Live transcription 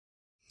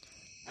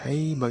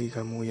Hai bagi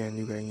kamu yang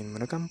juga ingin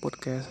merekam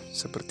podcast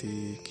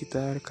seperti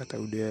kita kata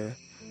udah,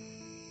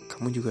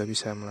 kamu juga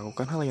bisa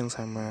melakukan hal yang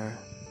sama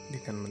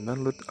dengan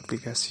mendownload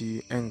aplikasi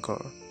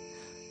Anchor.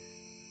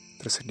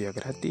 Tersedia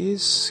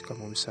gratis,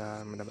 kamu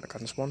bisa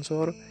mendapatkan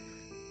sponsor,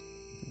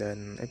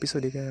 dan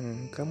episode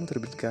yang kamu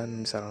terbitkan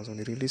bisa langsung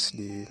dirilis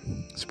di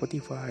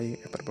Spotify,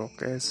 Apple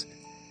Podcast,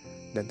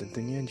 dan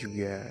tentunya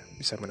juga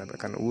bisa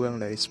mendapatkan uang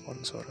dari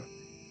sponsor.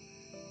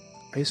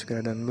 Ayo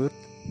segera download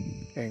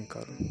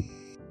Anchor.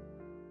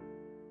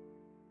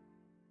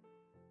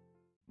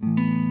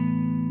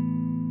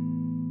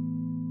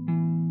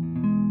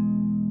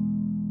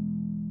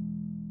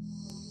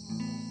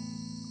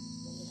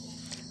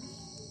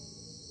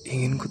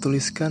 Ingin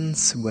kutuliskan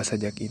sebuah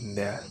sajak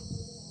indah,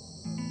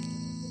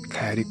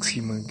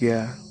 diksi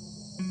megah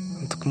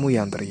untukmu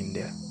yang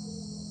terindah,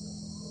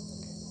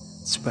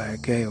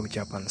 sebagai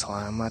ucapan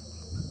selamat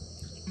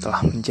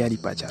telah menjadi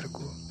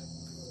pacarku,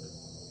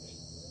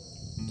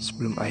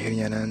 sebelum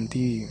akhirnya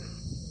nanti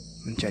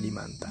menjadi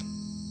mantan.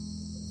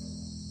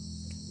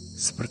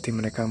 Seperti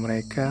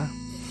mereka-mereka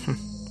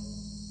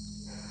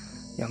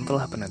yang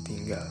telah pernah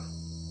tinggal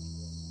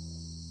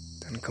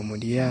dan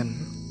kemudian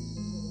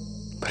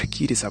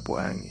pergi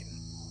disapu angin.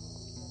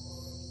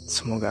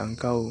 Semoga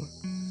engkau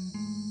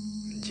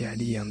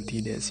menjadi yang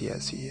tidak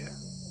sia-sia.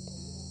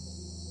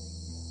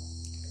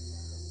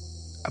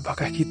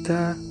 Apakah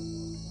kita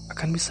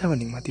akan bisa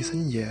menikmati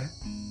senja,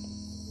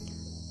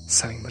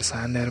 saling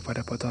bersandar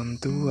pada pohon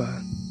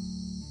tua,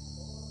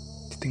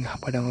 di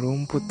tengah padang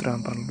rumput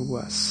terampar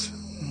luas,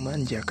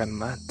 memanjakan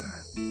mata,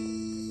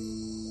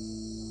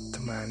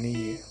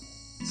 temani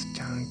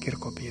secangkir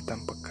kopi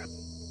hitam pekat,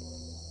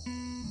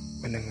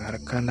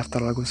 mendengarkan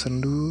daftar lagu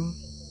sendu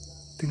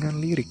dengan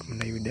lirik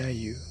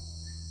mendayu-dayu,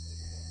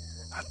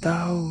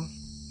 atau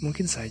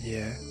mungkin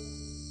saja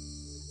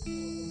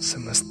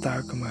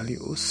semesta kembali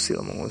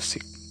usil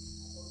mengusik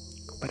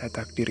kepada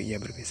takdir ia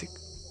berbisik,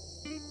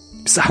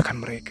 pisahkan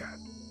mereka,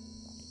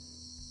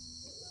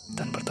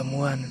 dan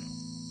pertemuan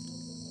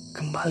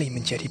kembali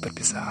menjadi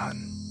perpisahan.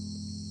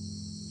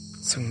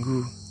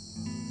 Sungguh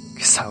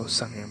kisah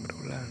usang yang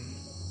berulang.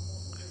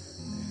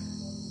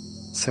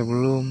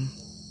 Sebelum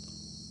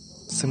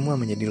semua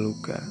menjadi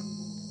luka,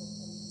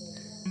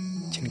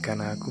 izinkan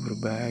aku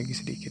berbagi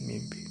sedikit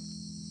mimpi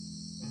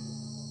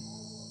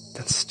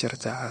dan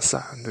secerca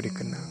asa untuk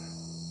dikenang.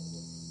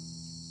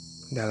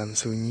 Dalam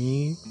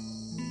sunyi,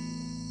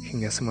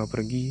 hingga semua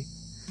pergi,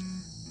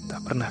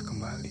 tak pernah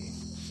kembali.